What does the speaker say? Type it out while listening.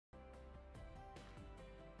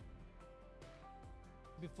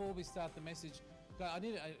before we start the message, we're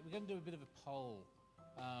going to do a bit of a poll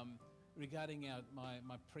regarding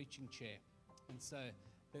my preaching chair. And so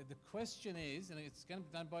the question is, and it's going to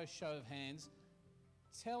be done by a show of hands,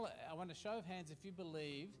 I want a show of hands if you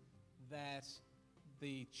believe that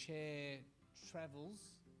the chair travels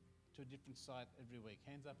to a different site every week.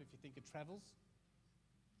 Hands up if you think it travels.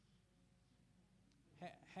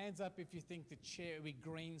 Hands up if you think the chair will be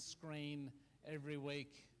green screen every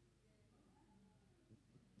week.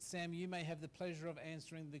 Sam, you may have the pleasure of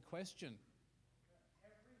answering the question.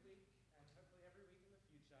 Every week, and hopefully every week in the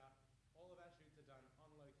future, all of our shoots are done on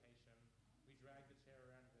location. We drag the chair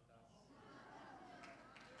around with us.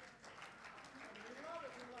 We love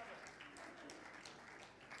it, we love it.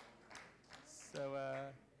 So,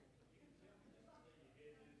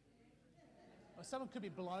 well, someone could be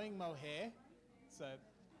blowing mohair. So,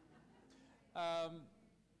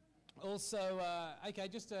 also, okay,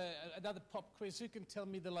 just another pop quiz. Who can tell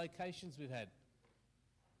me the locations we've had?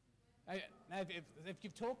 Now, if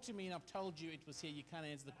you've talked to me and I've told you it was here, you can't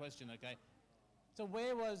answer the question, okay? So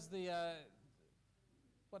where was the,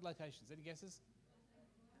 what locations? Any guesses?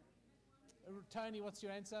 Tony, what's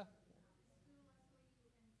your answer?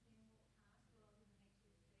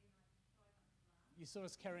 You saw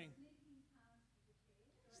us carrying...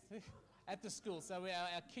 At the school. So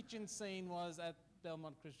our kitchen scene was at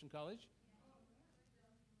Belmont Christian College.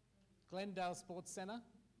 Glendale Sports Centre.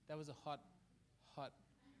 That was a hot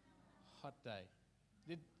day.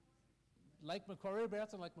 Did Lake Macquarie,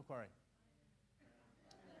 whereabouts on Lake Macquarie?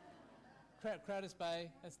 Crowders Bay.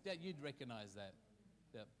 You'd recognise that.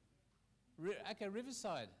 Yep. Okay,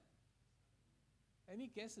 Riverside. Any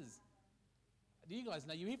guesses? Do you guys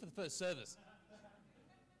know? You're here for the first service.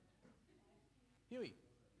 Huey.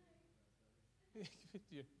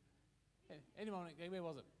 Anyone? Where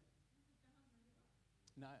was it?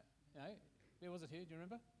 No. Where was it here? Do you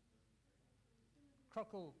remember?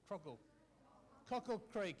 Cockle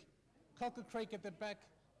Creek. Cockle Creek at the back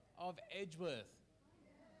of Edgeworth.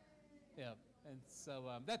 Yeah. And so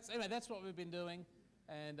that's what we've been doing,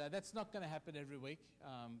 and that's not going to happen every week,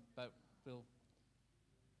 but it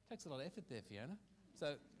takes a lot of effort there, Fiona.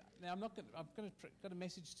 So now I've got a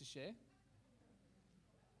message to share.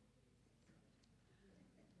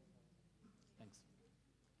 Thanks.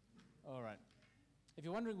 All right. If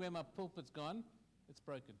you're wondering where my pulpit's gone, it's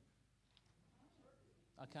broken.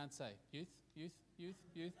 I can't say. Youth.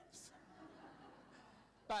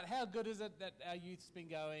 But how good is it that our youth's been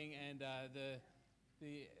going, and the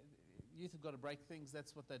youth have got to break things.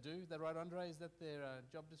 That's what they do. They're right, Andre? Is that their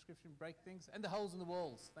job description? Break things? And the holes in the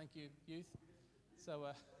walls. Thank you, youth. So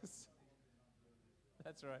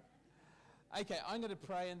that's right. Okay, I'm going to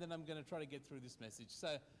pray and then I'm going to try to get through this message.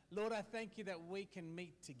 So, Lord, I thank you that we can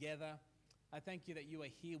meet together. I thank you that you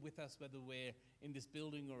are here with us, whether we're in this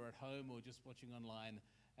building or at home or just watching online.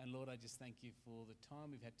 And Lord, I just thank you for the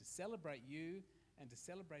time we've had to celebrate you and to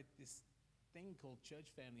celebrate this thing called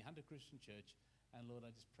church family, Hunter Christian Church. And Lord,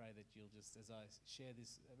 I just pray that you'll just, as I share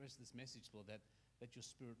this rest of this message, Lord, that your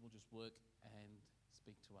Spirit will just work and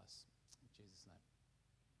speak to us. In Jesus' name.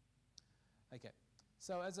 Okay.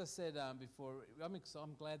 So as I said before,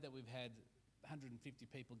 I'm glad that we've had 150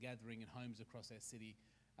 people gathering in homes across our city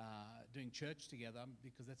doing church together,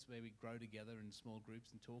 because that's where we grow together in small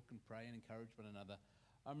groups and talk and pray and encourage one another.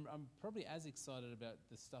 I'm probably as excited about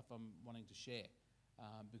the stuff I'm wanting to share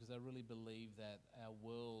because I really believe that our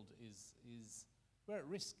world we're at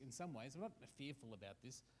risk in some ways. I'm not fearful about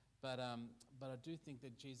this, but I do think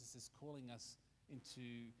that Jesus is calling us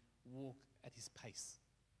into walk at his pace.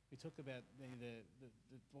 We talk about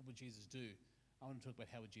what would Jesus do. I want to talk about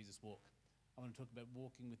how would Jesus walk. I want to talk about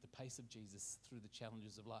walking with the pace of Jesus through the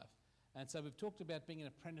challenges of life. And so we've talked about being an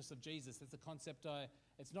apprentice of Jesus. That's a concept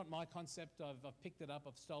it's not my concept. I've picked it up.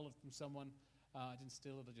 I've stolen it from someone. I didn't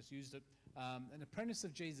steal it. I just used it. An apprentice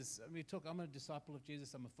of Jesus. I'm a disciple of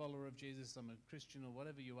Jesus. I'm a follower of Jesus. I'm a Christian or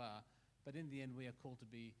whatever you are. But in the end, we are called to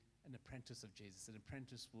be an apprentice of Jesus. An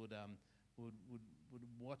apprentice would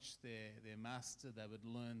watch their master. They would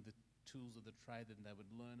learn the tools of the trade, and they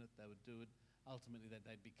would learn it. They would do it. Ultimately, that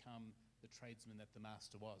they'd become the tradesman that the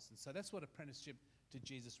master was. And so that's what apprenticeship to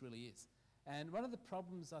Jesus really is. And one of the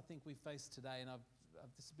problems I think we face today, and I've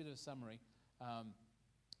this is a bit of a summary,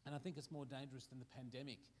 and I think it's more dangerous than the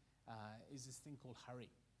pandemic, is this thing called hurry.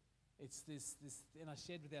 It's this, and I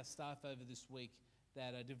shared with our staff over this week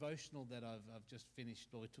that a devotional that I've just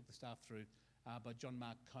finished, or we took the staff through, by John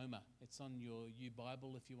Mark Comer. It's on your U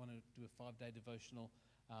Bible if you want to do a 5-day devotional.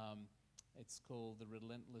 It's called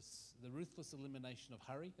The Ruthless Elimination of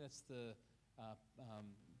Hurry. That's the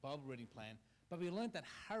Bible reading plan. But we learned that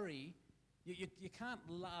hurry, you can't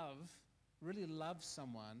love really love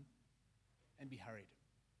someone and be hurried.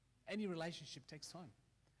 Any relationship takes time.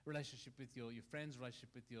 A relationship with your friends, a relationship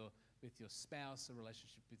with your spouse, a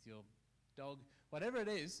relationship with your dog, whatever it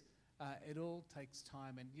is, it all takes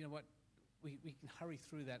time. And you know what? We can hurry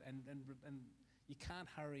through that, and you can't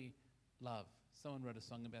hurry love. Someone wrote a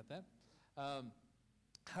song about that.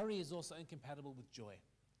 Hurry is also incompatible with joy.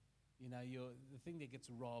 You know, the thing that gets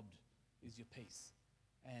robbed is your peace,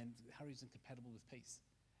 and hurry is incompatible with peace.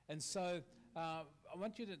 And so I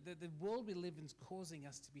want you to, the world we live in is causing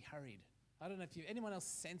us to be hurried. I don't know if anyone else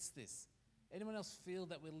sense this. Anyone else feel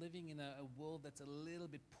that we're living in a world that's a little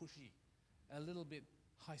bit pushy, a little bit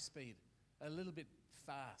high speed, a little bit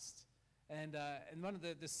fast? And one of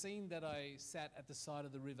the scene that I sat at the side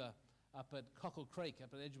of the river up at Cockle Creek,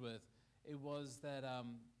 up at Edgeworth, it was that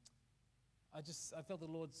I felt the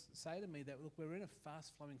Lord say to me that, look, we're in a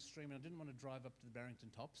fast-flowing stream, and I didn't want to drive up to the Barrington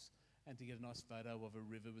Tops and to get a nice photo of a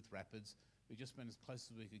river with rapids. We just went as close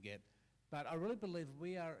as we could get. But I really believe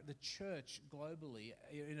we are the church globally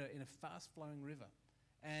in a fast-flowing river.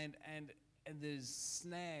 And there's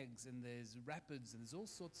snags and there's rapids and there's all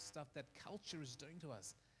sorts of stuff that culture is doing to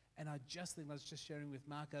us. And I just think, I was just sharing with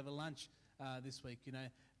Mark over lunch this week,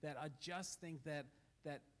 that I just think that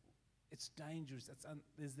it's dangerous.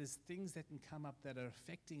 There's things that can come up that are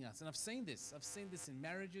affecting us. And I've seen this. I've seen this in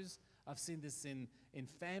marriages. I've seen this in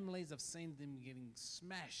families. I've seen them getting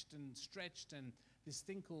smashed and stretched, and this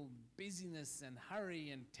thing called busyness and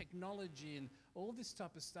hurry and technology and all this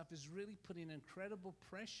type of stuff is really putting incredible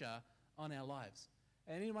pressure on our lives.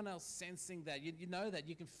 Anyone else sensing that? You know that.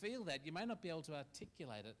 You can feel that. You may not be able to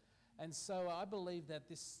articulate it. And so I believe that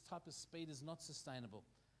this type of speed is not sustainable.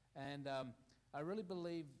 And I really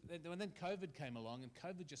believe that when then COVID came along, and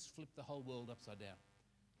COVID just flipped the whole world upside down.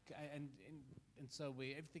 And so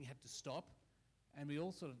everything had to stop, and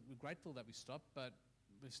we're grateful that we stopped, but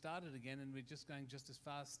we've started again, and we're just going just as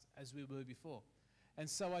fast as we were before. And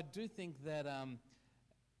so I do think that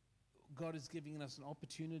God is giving us an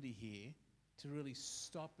opportunity here to really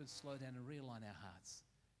stop and slow down and realign our hearts,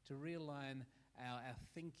 to realign our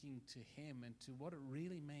thinking to Him and to what it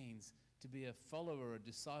really means to be a follower, a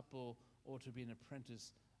disciple, or to be an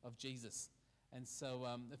apprentice of Jesus. And so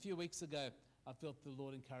a few weeks ago, I felt the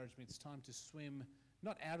Lord encourage me, it's time to swim,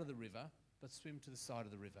 not out of the river, but swim to the side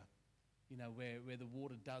of the river, where the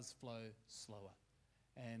water does flow slower.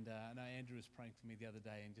 And I know Andrew was praying for me the other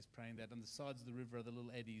day, and just praying that on the sides of the river are the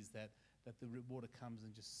little eddies that the water comes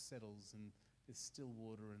and just settles, and there's still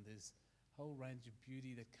water, and there's a whole range of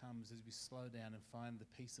beauty that comes as we slow down and find the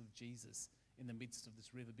peace of Jesus in the midst of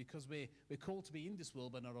this river, because we're called to be in this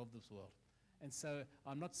world but not of this world. And so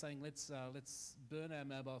I'm not saying let's burn our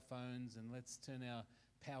mobile phones and let's turn our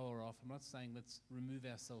power off. I'm not saying let's remove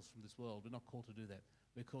ourselves from this world. We're not called to do that.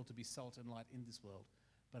 We're called to be salt and light in this world.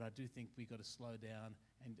 But I do think we've got to slow down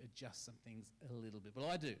and adjust some things a little bit.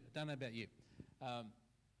 Well, I do. I don't know about you.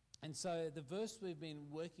 And so the verse we've been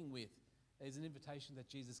working with is an invitation that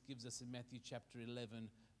Jesus gives us in Matthew chapter 11,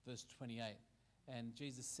 verse 28. And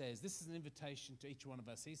Jesus says, this is an invitation to each one of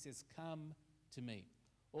us. He says, come to me,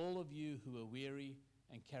 all of you who are weary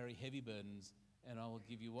and carry heavy burdens, and I will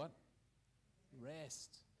give you what?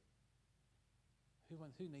 Rest.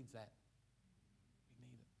 Who needs that? We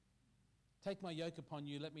need it. Take my yoke upon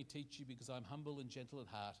you, let me teach you, because I'm humble and gentle at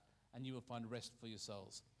heart, and you will find rest for your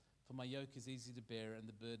souls. For my yoke is easy to bear, and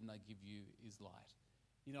the burden I give you is light.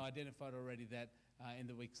 I identified already that in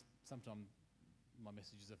the weeks, sometime my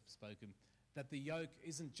messages have spoken, that the yoke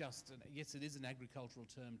isn't just, yes, it is an agricultural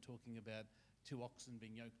term talking about two oxen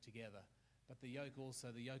being yoked together, but the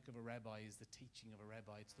yoke of a rabbi is the teaching of a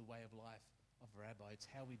rabbi. It's the way of life of a rabbi. It's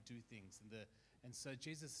how we do things. And so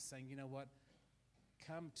Jesus is saying, you know what?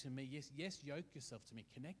 Come to me. Yes, yoke yourself to me,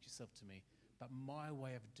 connect yourself to me, but my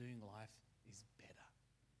way of doing life is better.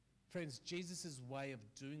 Friends, Jesus' way of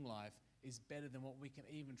doing life is better than what we can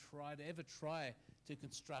even try to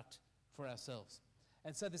construct for ourselves.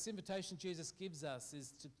 And so this invitation Jesus gives us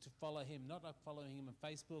is to follow Him, not like following Him on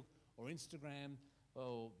Facebook or Instagram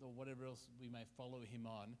or whatever else we may follow Him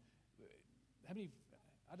on. I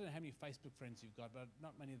don't know how many Facebook friends you've got, but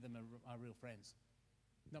not many of them are real friends.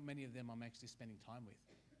 Not many of them I'm actually spending time with,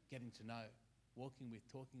 getting to know, walking with,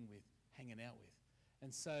 talking with, hanging out with.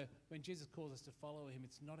 And so when Jesus calls us to follow Him,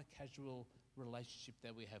 it's not a casual relationship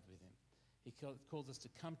that we have with Him. He calls us to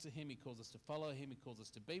come to Him, He calls us to follow Him, He calls us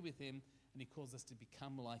to be with Him, and He calls us to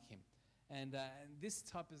become like Him. And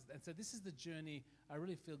so this is the journey I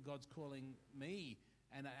really feel God's calling me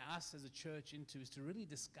and us as a church into, is to really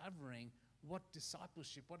discovering what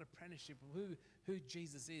discipleship, what apprenticeship, who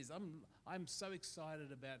Jesus is. I'm so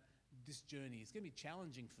excited about this journey. It's going to be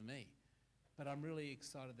challenging for me, But I'm really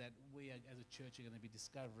excited that we as a church are going to be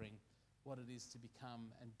discovering what it is to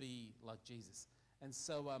become and be like Jesus. And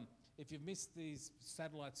so if you've missed these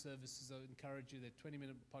satellite services, I encourage you, they're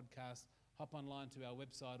 20-minute podcasts. Hop online to our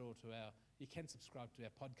website or you can subscribe to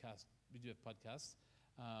our podcast. We do have podcasts.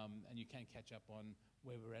 And you can catch up on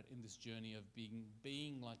where we're at in this journey of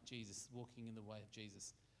being like Jesus, walking in the way of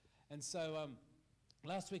Jesus. And so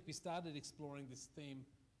last week we started exploring this theme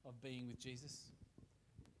of being with Jesus.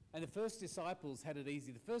 And the first disciples had it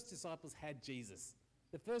easy. The first disciples had Jesus.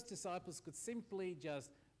 The first disciples could simply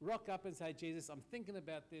just rock up and say, Jesus, I'm thinking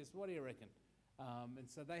about this. What do you reckon? And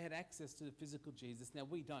so they had access to the physical Jesus. Now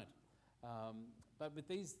we don't. But with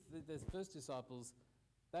the first disciples,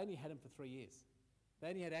 they only had him for 3 years. They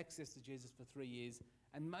only had access to Jesus for 3 years.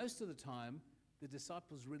 And most of the time, the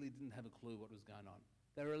disciples really didn't have a clue what was going on.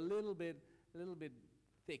 They were a little bit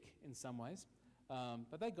thick in some ways.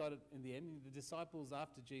 But they got it in the end. And the disciples,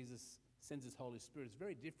 after Jesus sends his Holy Spirit, is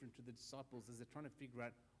very different to the disciples as they're trying to figure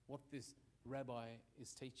out what this rabbi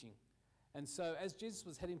is teaching. And so as Jesus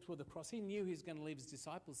was heading toward the cross, he knew he was going to leave his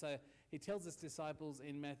disciples. So he tells his disciples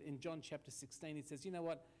in John chapter 16, he says, you know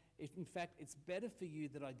what? In fact, it's better for you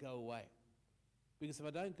that I go away. Because if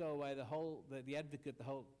I don't go away, the advocate,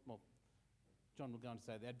 John will go on to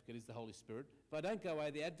say the advocate is the Holy Spirit. If I don't go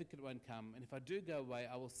away, the advocate won't come. And if I do go away,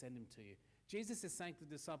 I will send him to you. Jesus is saying to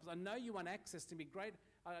the disciples, I know you want access to me. Great.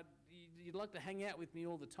 You'd like to hang out with me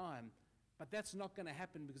all the time. But that's not going to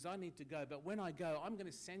happen because I need to go. But when I go, I'm going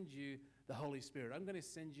to send you the Holy Spirit. I'm going to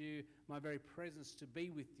send you my very presence to be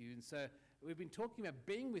with you. And so we've been talking about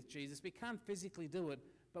being with Jesus. We can't physically do it,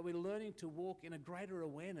 but we're learning to walk in a greater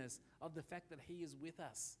awareness of the fact that he is with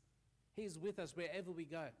us. He is with us wherever we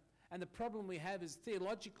go. And the problem we have is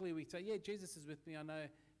theologically we say, yeah, Jesus is with me. I know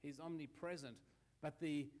he's omnipresent. But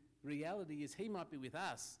the reality is he might be with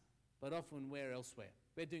us, but often we're elsewhere.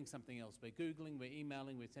 We're doing something else. We're Googling, we're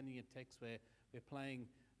emailing, we're sending a text, we're playing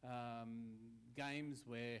games,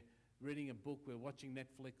 we're reading a book, we're watching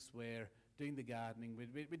Netflix, we're doing the gardening.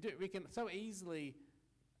 We can so easily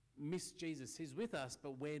miss Jesus. He's with us,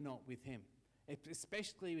 but we're not with him.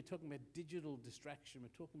 Especially we're talking about digital distraction.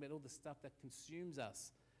 We're talking about all the stuff that consumes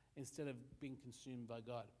us instead of being consumed by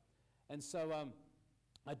God. And so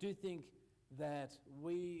I do think that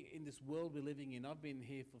we, in this world we're living in, I've been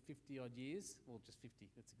here for 50 odd years, well just 50,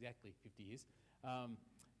 that's exactly 50 years.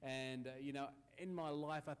 In my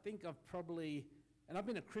life I think I've probably, and I've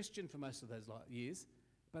been a Christian for most of those years,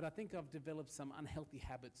 but I think I've developed some unhealthy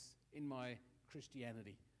habits in my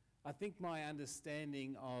Christianity. I think my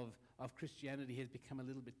understanding of Christianity has become a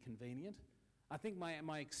little bit convenient. I think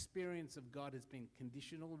my experience of God has been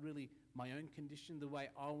conditional, really my own condition, the way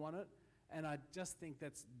I want it. And I just think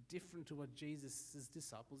that's different to what Jesus'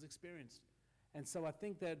 disciples experienced. And so I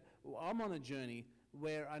think that I'm on a journey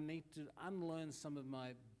where I need to unlearn some of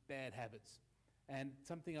my bad habits. And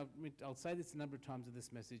something I'll say this a number of times in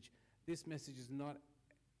this message is not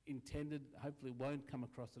intended, hopefully won't come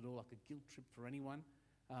across at all like a guilt trip for anyone.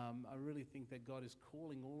 I really think that God is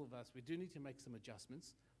calling all of us. We do need to make some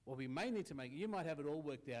adjustments. Or we may need to make, you might have it all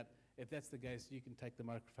worked out. If that's the case, you can take the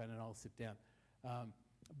microphone and I'll sit down.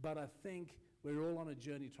 But I think we're all on a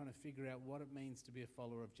journey trying to figure out what it means to be a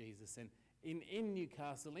follower of Jesus. And in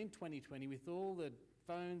Newcastle, in 2020, with all the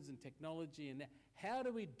phones and technology, and how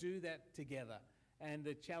do we do that together? And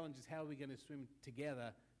the challenge is how are we going to swim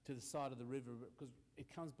together to the side of the river? Because it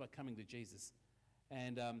comes by coming to Jesus.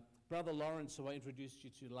 And Brother Lawrence, who I introduced you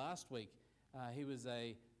to last week, he was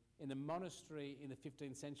in a monastery in the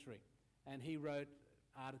 15th century. And he wrote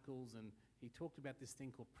articles and he talked about this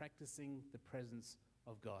thing called practicing the presence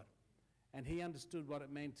of God. And he understood what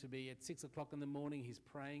it meant to be at 6 o'clock in the morning, he's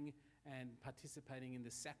praying and participating in the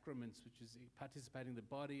sacraments, which is participating in the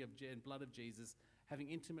body and blood of Jesus, having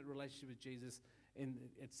intimate relationship with Jesus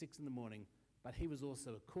at 6 in the morning. But he was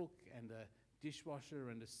also a cook and a dishwasher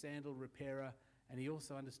and a sandal repairer. And he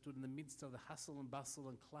also understood in the midst of the hustle and bustle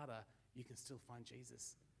and clutter, you can still find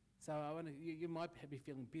Jesus. So you might be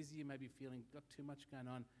feeling busy, you may be feeling got too much going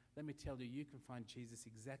on. Let me tell you, you can find Jesus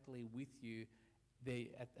exactly with you there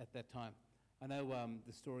at that time. I know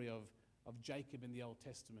the story of Jacob in the Old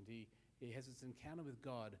Testament. He has this encounter with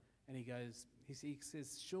God, and he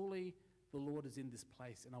says, surely the Lord is in this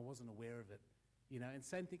place, and I wasn't aware of it. And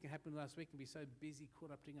same thing can happen last week. We can be so busy,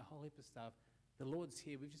 caught up doing a whole heap of stuff. The Lord's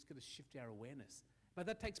here. We've just got to shift our awareness. But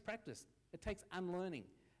that takes practice. It takes unlearning,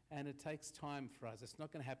 and it takes time for us. It's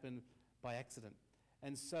not going to happen by accident.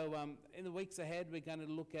 And so in the weeks ahead, we're going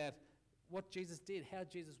to look at what Jesus did, how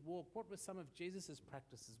Jesus walked, what were some of Jesus'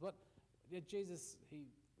 practices. Jesus, he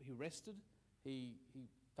rested, he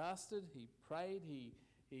fasted, he prayed,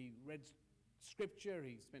 he read scripture.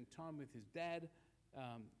 He spent time with his dad.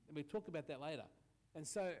 And we'll talk about that later. And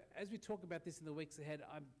so as we talk about this in the weeks ahead,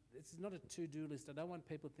 this is not a to-do list. I don't want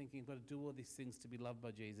people thinking I've got to do all these things to be loved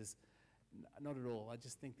by Jesus. Not at all. I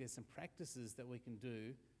just think there's some practices that we can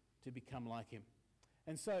do to become like him.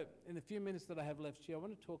 And so in the few minutes that I have left here, I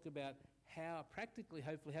want to talk about how practically,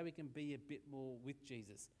 hopefully, how we can be a bit more with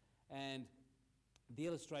Jesus. And the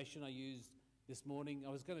illustration I used this morning,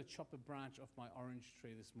 I was going to chop a branch off my orange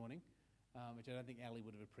tree this morning, which I don't think Ali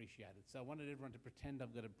would have appreciated. So I wanted everyone to pretend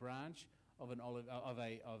I've got a branch of an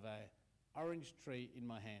orange tree in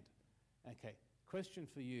my hand. Okay, question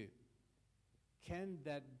for you. Can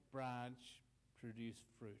that branch produce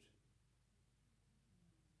fruit?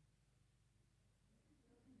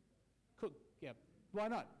 Yeah. Why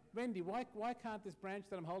not? Wendy, why can't this branch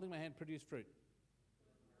that I'm holding in my hand produce fruit?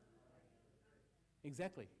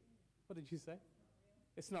 Exactly. What did you say?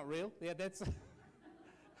 It's not real. Yeah, that's...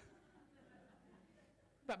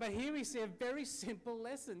 But here we see a very simple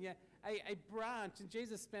lesson. Yeah, a branch, and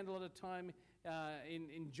Jesus spent a lot of time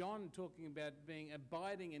in John talking about being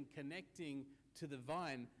abiding and connecting to the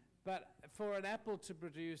vine. But for an apple to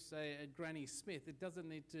produce a Granny Smith, it doesn't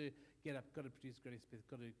need to get up, got to produce Granny Smith,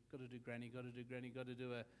 got to do Granny, got to do Granny, got to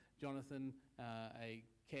do a Jonathan, a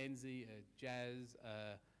Kenzie, a Jazz,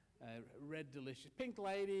 a Red Delicious, Pink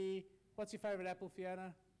Lady. What's your favourite apple,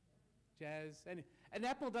 Fiona? Jazz. And an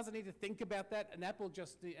apple doesn't need to think about that. An apple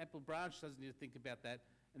branch doesn't need to think about that.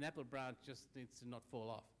 An apple branch just needs to not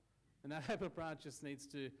fall off. And that apple branch just needs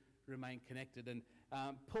to remain connected. And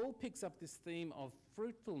Paul picks up this theme of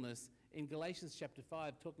fruitfulness in Galatians chapter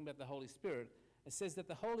 5, talking about the Holy Spirit. It says that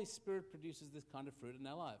the Holy Spirit produces this kind of fruit in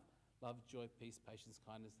our life. Love, joy, peace, patience,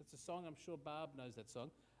 kindness. That's a song. I'm sure Barb knows that song.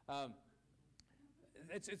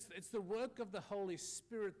 It's the work of the Holy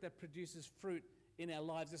Spirit that produces fruit in our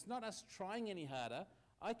lives. It's not us trying any harder.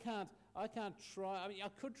 I can't try. I mean, I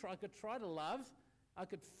could try to love. I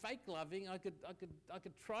could fake loving. I could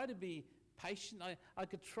try to be patient. I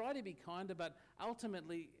could try to be kinder, but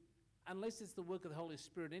ultimately, unless it's the work of the Holy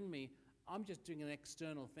Spirit in me, I'm just doing an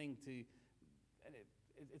external thing and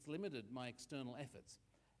it's limited my external efforts.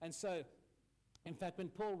 And so, in fact, when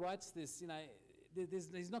Paul writes this,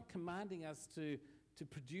 he's not commanding us to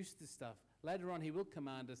produce this stuff. Later on, he will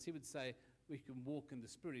command us. He would say we can walk in the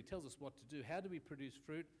Spirit. He tells us what to do. How do we produce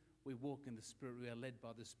fruit? We walk in the Spirit. We are led by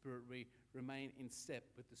the Spirit. We remain in step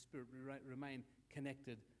with the Spirit. We remain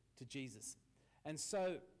connected to Jesus. And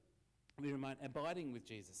so we remain abiding with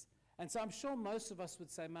Jesus. And so I'm sure most of us would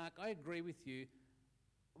say, Mark, I agree with you.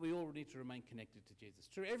 We all need to remain connected to Jesus.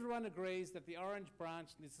 True, everyone agrees that the orange branch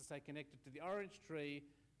needs to stay connected to the orange tree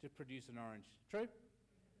to produce an orange. True?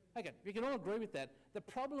 Okay, we can all agree with that. The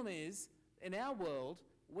problem is, in our world,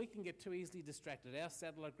 we can get too easily distracted. Our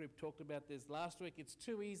satellite group talked about this last week. It's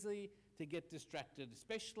too easy to get distracted,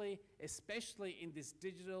 especially in this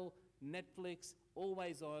digital, Netflix,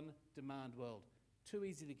 always-on demand world. Too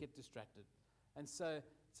easy to get distracted. And so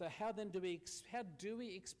how then do we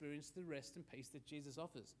experience the rest and peace that Jesus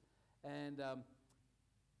offers? And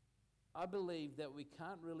I believe that we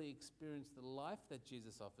can't really experience the life that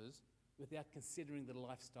Jesus offers without considering the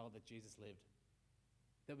lifestyle that Jesus lived.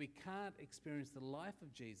 That we can't experience the life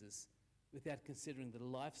of Jesus without considering the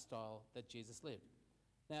lifestyle that Jesus lived.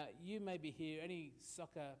 Now, you may be here, any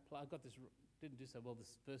soccer player, didn't do so well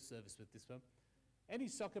this first service with this one. Any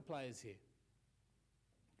soccer players here?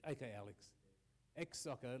 Okay, Alex.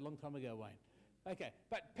 Ex-soccer, a long time ago, Wayne. Okay,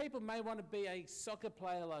 but people may want to be a soccer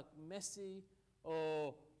player like Messi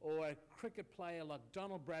or a cricket player like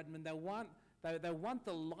Donald Bradman. They want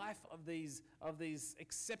the life of these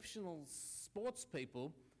exceptional sports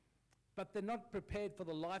people, but they're not prepared for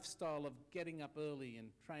the lifestyle of getting up early and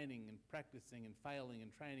training and practicing and failing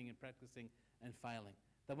and training and practicing and failing.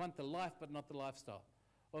 They want the life but not the lifestyle.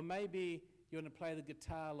 Or maybe you want to play the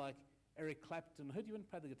guitar like Eric Clapton. Who do you want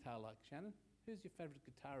to play the guitar like, Shannon? Who's your favourite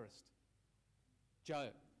guitarist? Joe.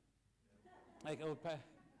 Okay,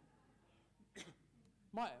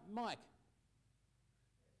 Mike.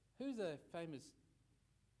 Who's a famous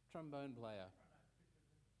trombone player?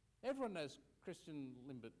 Everyone knows Christian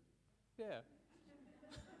Limbert. Yeah.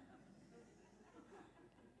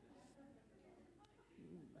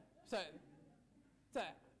 So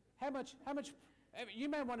how much? You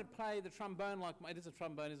may want to play the trombone like it is a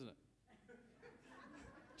trombone, isn't it?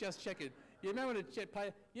 Just check it. You may want to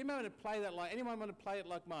play. You may want to play that like. Anyone want to play it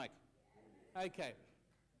like Mike? Okay.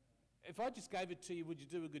 If I just gave it to you, would you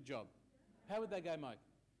do a good job? How would they go, Mike?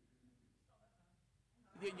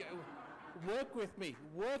 Work with me.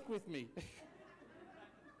 Work with me.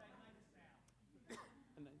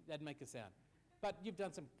 They'd make a sound. But you've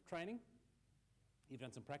done some training. You've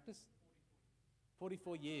done some practice.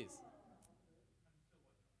 44 years.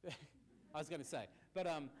 I was going to say. But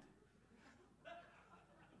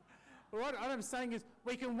what I'm saying is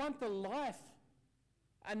we can want the life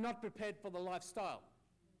and not prepared for the lifestyle.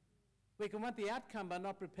 We can want the outcome but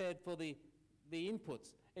not prepared for the inputs.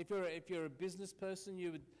 If you're a business person,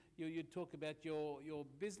 you'd talk about your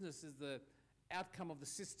business as the outcome of the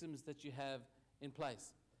systems that you have in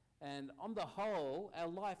place. And on the whole, our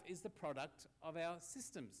life is the product of our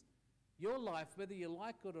systems. Your life, whether you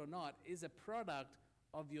like it or not, is a product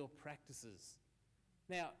of your practices.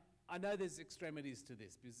 Now, I know there's extremities to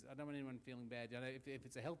this because I don't want anyone feeling bad. You know, if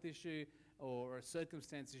it's a health issue or a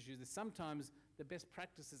circumstance issue, sometimes the best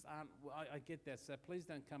practices aren't. I get that, so please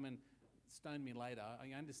don't come and stone me later.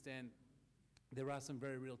 I understand there are some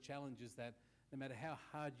very real challenges that no matter how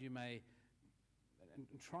hard you may, and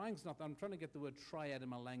trying's not, I'm trying to get the word try out of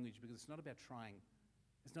my language because it's not about trying.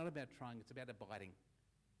 It's not about trying, it's about abiding.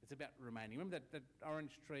 It's about remaining. Remember that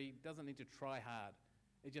orange tree doesn't need to try hard.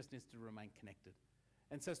 It just needs to remain connected.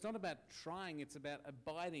 And so it's not about trying, it's about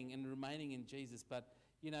abiding and remaining in Jesus. But,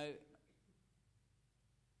 you know,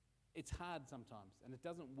 it's hard sometimes and it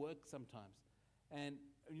doesn't work sometimes. And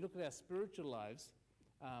when you look at our spiritual lives,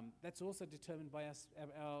 that's also determined by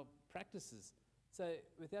our practices. So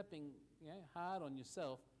without being hard on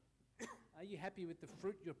yourself, are you happy with the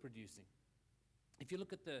fruit you're producing? If you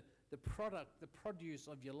look at the produce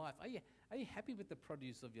of your life, are you happy with the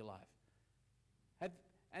produce of your life? Have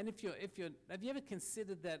you ever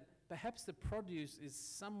considered that perhaps the produce is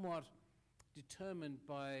somewhat determined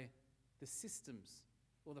by the systems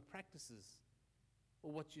or the practices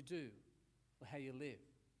or what you do or how you live,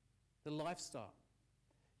 the lifestyle?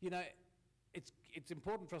 You know, it's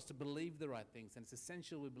important for us to believe the right things, and it's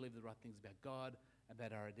essential we believe the right things about God,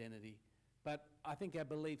 about our identity. But I think our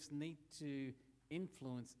beliefs need to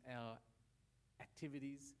influence our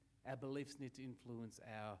activities. Our beliefs need to influence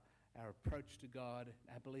our approach to God.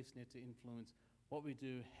 Our beliefs need to influence what we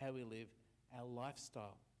do, how we live, our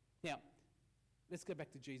lifestyle. Now, let's go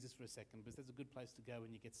back to Jesus for a second, because that's a good place to go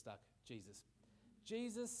when you get stuck.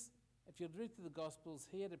 Jesus, if you read through the Gospels,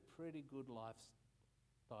 he had a pretty good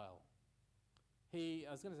lifestyle.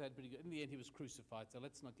 I was going to say pretty good. In the end, he was crucified, so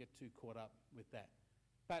let's not get too caught up with that.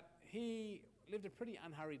 But he lived a pretty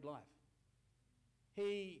unhurried life.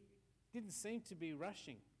 He didn't seem to be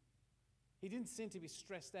rushing. He didn't seem to be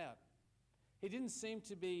stressed out. He didn't seem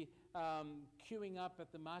to be queuing up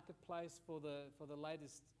at the marketplace for the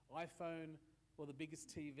latest iPhone or the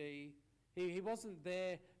biggest TV. He wasn't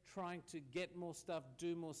there trying to get more stuff,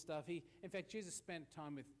 do more stuff. In fact, Jesus spent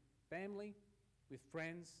time with family, with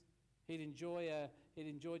friends. He'd enjoy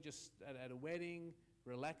just at a wedding,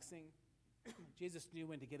 relaxing. Jesus knew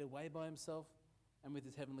when to get away by himself and with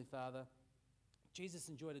his Heavenly Father. Jesus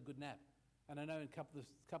enjoyed a good nap. And I know a couple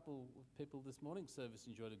of people this morning service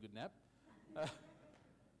enjoyed a good nap.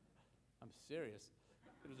 I'm serious.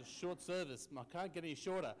 It was a short service. I can't get any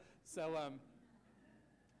shorter. So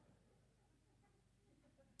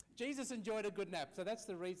Jesus enjoyed a good nap. So that's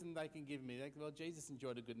the reason they can give me. Well, Jesus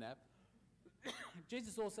enjoyed a good nap.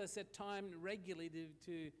 Jesus also set time regularly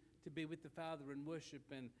to be with the Father and worship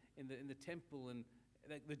and in the temple, and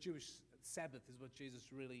the Jewish Sabbath is what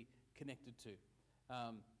Jesus really connected to.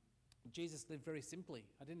 Jesus lived very simply.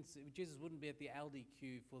 Jesus wouldn't be at the Aldi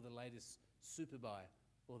queue for the latest super buy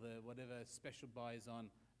or the whatever special buy is on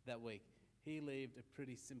that week. He lived a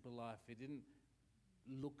pretty simple life. He didn't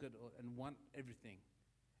look at and want everything.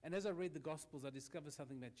 And as I read the Gospels, I discover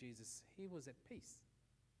something about Jesus. He was at peace.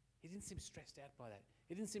 He didn't seem stressed out by that.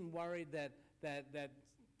 He didn't seem worried that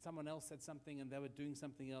someone else had something and they were doing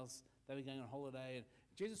something else. They were going on holiday. And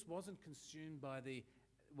Jesus wasn't consumed by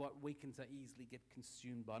what we can so easily get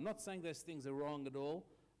consumed by. I'm not saying those things are wrong at all.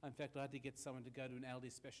 In fact, I had to get someone to go to an Aldi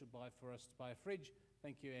special buy for us to buy a fridge.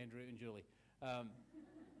 Thank you, Andrew and Julie.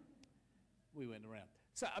 We went around.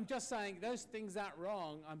 So I'm just saying those things aren't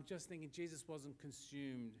wrong. I'm just thinking Jesus wasn't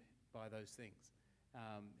consumed by those things.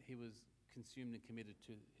 He was consumed and committed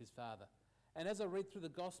to his Father. And as I read through the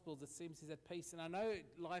Gospels, it seems he's at peace. And I know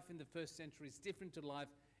life in the first century is different to life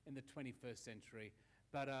in the 21st century.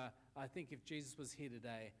 But I think if Jesus was here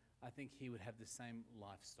today, I think he would have the same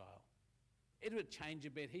lifestyle. It would change a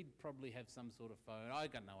bit. He'd probably have some sort of phone. I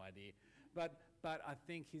got no idea. But I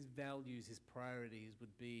think his values, his priorities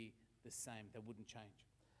would be the same. They wouldn't change.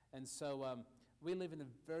 And so we live in a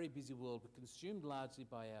very busy world. We're consumed largely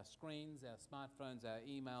by our screens, our smartphones, our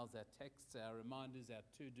emails, our texts, our reminders, our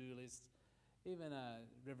to-do lists. Even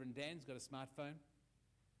Reverend Dan's got a smartphone.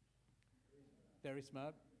 Very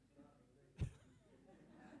smart.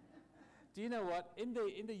 Do you know what? In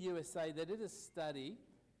the USA, they did a study,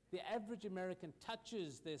 The average American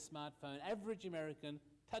touches their smartphone. Average American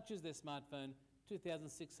touches their smartphone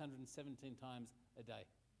 2,617 times a day.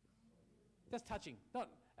 Just touching. Not,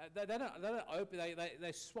 they don't open.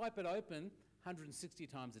 They swipe it open 160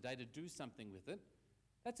 times a day to do something with it.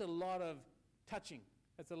 That's a lot of touching.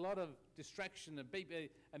 That's a lot of distraction.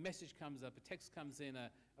 A message comes up, a text comes in, an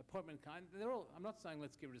appointment comes. I'm not saying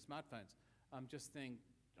let's get rid of smartphones. I'm just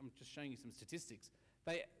showing you some statistics.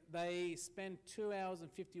 They spend 2 hours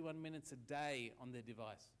and 51 minutes a day on their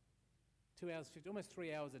device. 2 hours, almost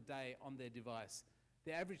 3 hours a day on their device.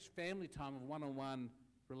 The average family time of one-on-one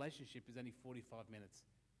relationship is only 45 minutes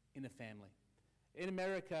in a family. In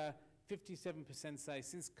America, 57% say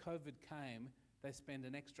since COVID came, they spend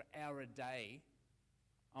an extra hour a day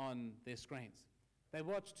on their screens. They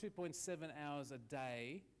watch 2.7 hours a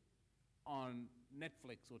day on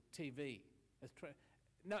Netflix or TV.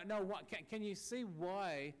 Can you see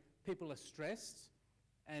why people are stressed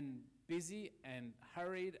and busy and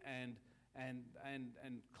hurried and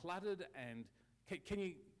cluttered? And can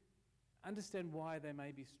you understand why they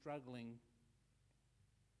may be struggling?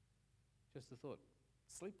 Just a thought.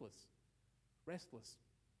 Sleepless, restless.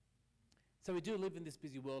 So we do live in this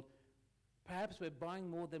busy world. Perhaps we're buying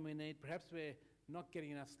more than we need. Perhaps we're not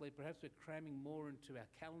getting enough sleep. Perhaps we're cramming more into our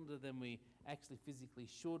calendar than we actually physically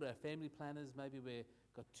should. Our family planners, maybe we've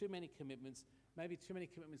got too many commitments. Maybe too many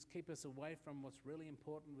commitments keep us away from what's really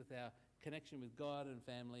important with our connection with God and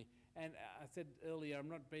family. And I said earlier, I'm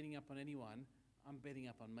not beating up on anyone. I'm beating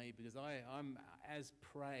up on me because I'm as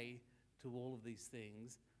prey to all of these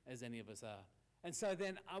things as any of us are. And so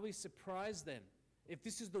then, are we surprised then? If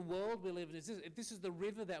this is the world we live in, if this is the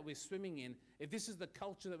river that we're swimming in, if this is the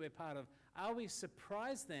culture that we're part of, are we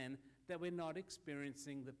surprised then that we're not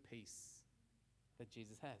experiencing the peace that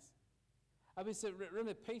Jesus has? I mean, so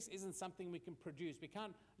remember, peace isn't something we can produce.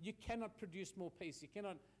 You cannot produce more peace. You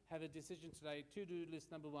cannot have a decision today, to-do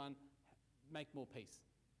list number 1, make more peace.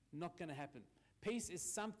 Not going to happen. Peace is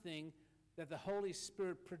something that the Holy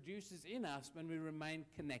Spirit produces in us when we remain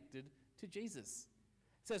connected to Jesus.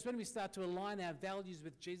 So it's when we start to align our values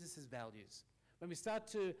with Jesus' values, when we start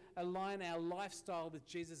to align our lifestyle with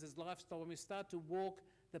Jesus' lifestyle, when we start to walk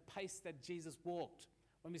the pace that Jesus walked,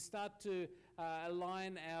 when we start to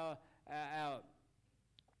align our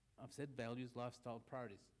I've said values, lifestyle,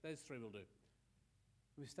 priorities. Those 3 will do.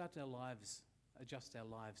 We start our lives, adjust our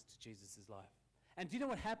lives to Jesus' life. And do you know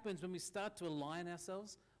what happens when we start to align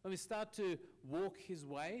ourselves? When we start to walk his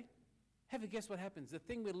way? Have a guess what happens? The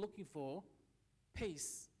thing we're looking for,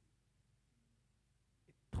 peace,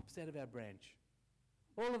 it pops out of our branch.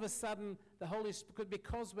 All of a sudden, the Holy Spirit,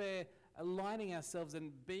 because we're aligning ourselves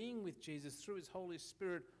and being with Jesus through his Holy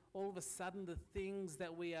Spirit, all of a sudden the things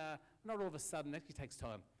that we are, not all of a sudden, it actually takes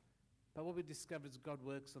time, but what we discover is God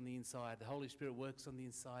works on the inside, the Holy Spirit works on the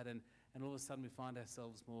inside, and all of a sudden we find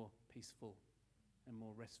ourselves more peaceful and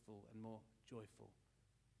more restful and more joyful.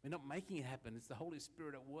 We're not making it happen, it's the Holy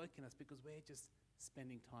Spirit at work in us because we're just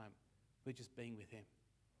spending time. We're just being with him.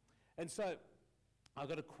 And so, I've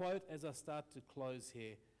got a quote as I start to close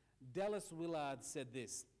here. Dallas Willard said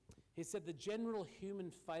this. He said, the general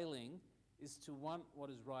human failing is to want what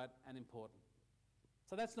is right and important.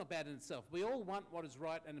 So that's not bad in itself. We all want what is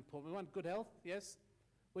right and important. We want good health, yes?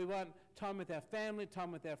 We want time with our family,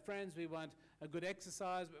 time with our friends. We want a good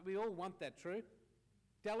exercise. We all want that, true?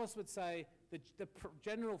 Dallas would say the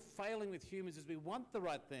general failing with humans is we want the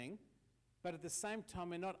right thing, but at the same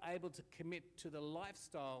time we're not able to commit to the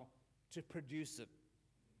lifestyle to produce it.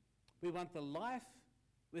 We want the life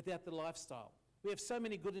without the lifestyle. We have so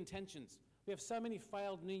many good intentions. We have so many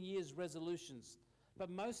failed New Year's resolutions. But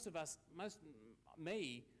most of us,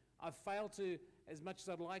 I've failed to, as much as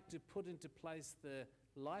I'd like to put into place the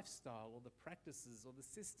lifestyle or the practices or the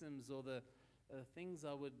systems or the things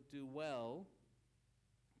I would do well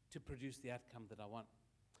to produce the outcome that I want.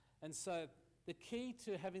 And so the key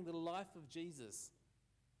to having the life of Jesus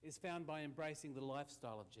is found by embracing the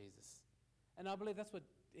lifestyle of Jesus. And I believe that's what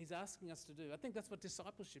he's asking us to do. I think that's what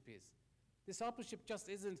discipleship is. Discipleship just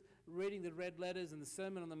isn't reading the red letters and the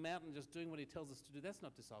Sermon on the Mount and just doing what he tells us to do. That's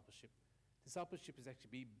not discipleship. Discipleship is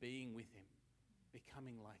actually being with him,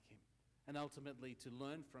 becoming like him, and ultimately to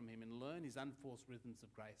learn from him and learn his unforced rhythms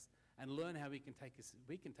of grace and learn how we can take his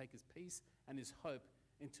peace and his hope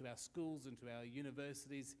into our schools, into our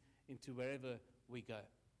universities, into wherever we go.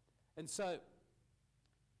 And so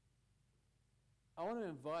I want to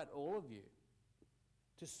invite all of you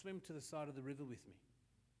to swim to the side of the river with me.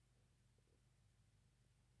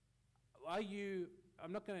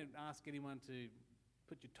 I'm not going to ask anyone to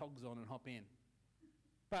put your togs on and hop in.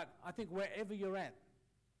 But I think wherever you're at,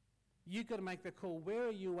 you've got to make that call. Where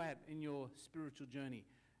are you at in your spiritual journey?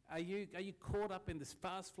 Are you caught up in this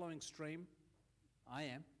fast-flowing stream? I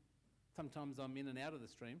am. Sometimes I'm in and out of the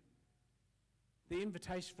stream. The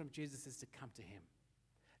invitation from Jesus is to come to him.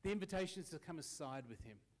 The invitation is to come aside with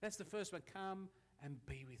him. That's the first one. Come and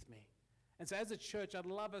be with me. And so as a church, I'd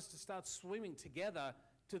love us to start swimming together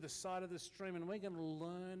to the side of the stream, and we're going to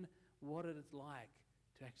learn what it is like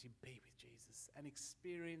to actually be with Jesus and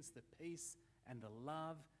experience the peace and the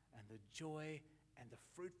love and the joy and the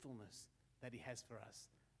fruitfulness that he has for us.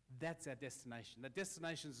 That's our destination. That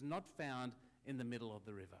destination is not found in the middle of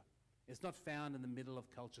the river. It's not found in the middle of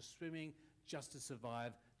culture, swimming just to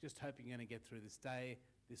survive, just hoping you're going to get through this day,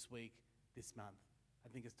 this week, this month. I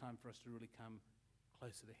think it's time for us to really come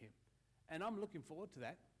closer to him. And I'm looking forward to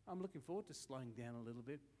that. I'm looking forward to slowing down a little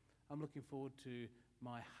bit. I'm looking forward to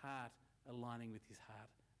my heart aligning with his heart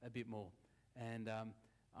a bit more. And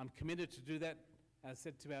I'm committed to do that. I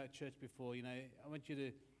said to our church before, I want you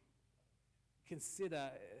to consider,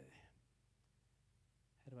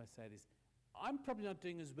 how do I say this? I'm probably not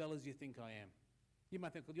doing as well as you think I am. You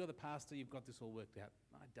might think, well, you're the pastor, you've got this all worked out.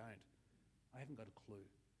 I don't. I haven't got a clue.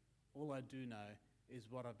 All I do know is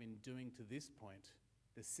what I've been doing to this point.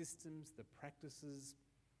 The systems, the practices,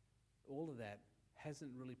 all of that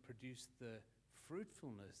hasn't really produced the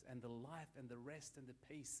fruitfulness and the life and the rest and the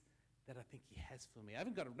peace that I think he has for me. I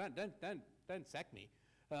haven't got to, don't sack me.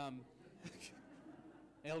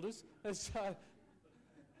 Elders,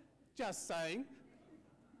 just saying.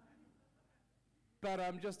 But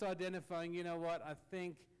I'm just identifying, you know what, I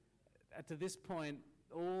think to this point,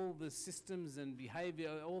 all the systems and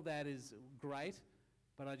behaviour, all that is great,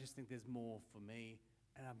 but I just think there's more for me,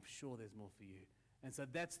 and I'm sure there's more for you. And so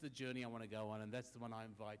that's the journey I want to go on, and that's the one I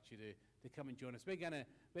invite you to come and join us. We're going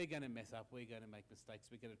to mess up, we're going to make mistakes,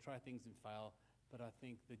 we're going to try things and fail, but I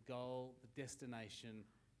think the goal, the destination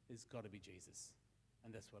has got to be Jesus,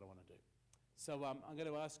 and that's what I want to do. So I'm going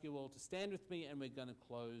to ask you all to stand with me, and we're going to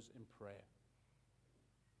close in prayer.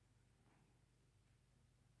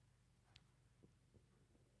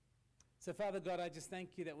 So, Father God, I just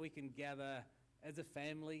thank you that we can gather as a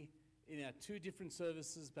family in our two different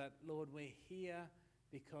services, but Lord, we're here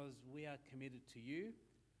because we are committed to you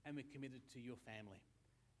and we're committed to your family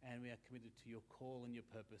and we are committed to your call and your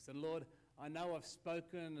purpose. And Lord, I know I've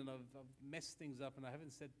spoken and I've messed things up and I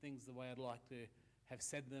haven't said things the way I'd like to have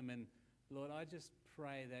said them. And Lord, I just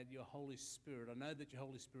pray that your Holy Spirit, I know that your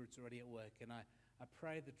Holy Spirit's already at work, and I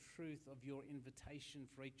pray the truth of your invitation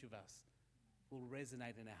for each of us will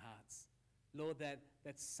resonate in our hearts. Lord, that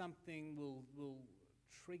something will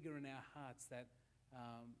trigger in our hearts that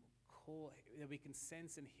that we can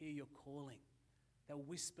sense and hear your calling, that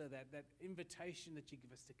whisper, that invitation that you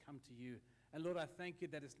give us to come to you. And Lord, I thank you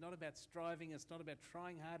that it's not about striving, it's not about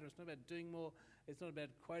trying harder, it's not about doing more, it's not about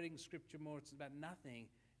quoting scripture more, it's about nothing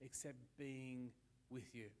except being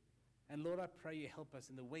with you. And Lord, I pray you help us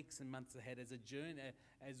in the weeks and months ahead as a journey,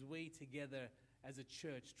 as we together as a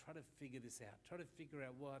church try to figure this out, try to figure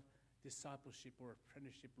out what discipleship or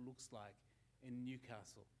apprenticeship looks like in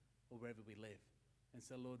Newcastle or wherever we live. And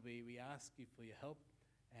so, Lord, we ask you for your help,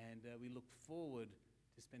 and we look forward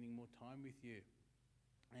to spending more time with you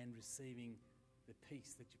and receiving the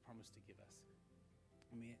peace that you promised to give us.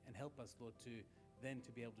 And help us, Lord,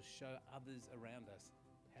 to be able to show others around us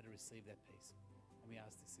how to receive that peace. And we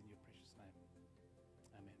ask this in your precious name.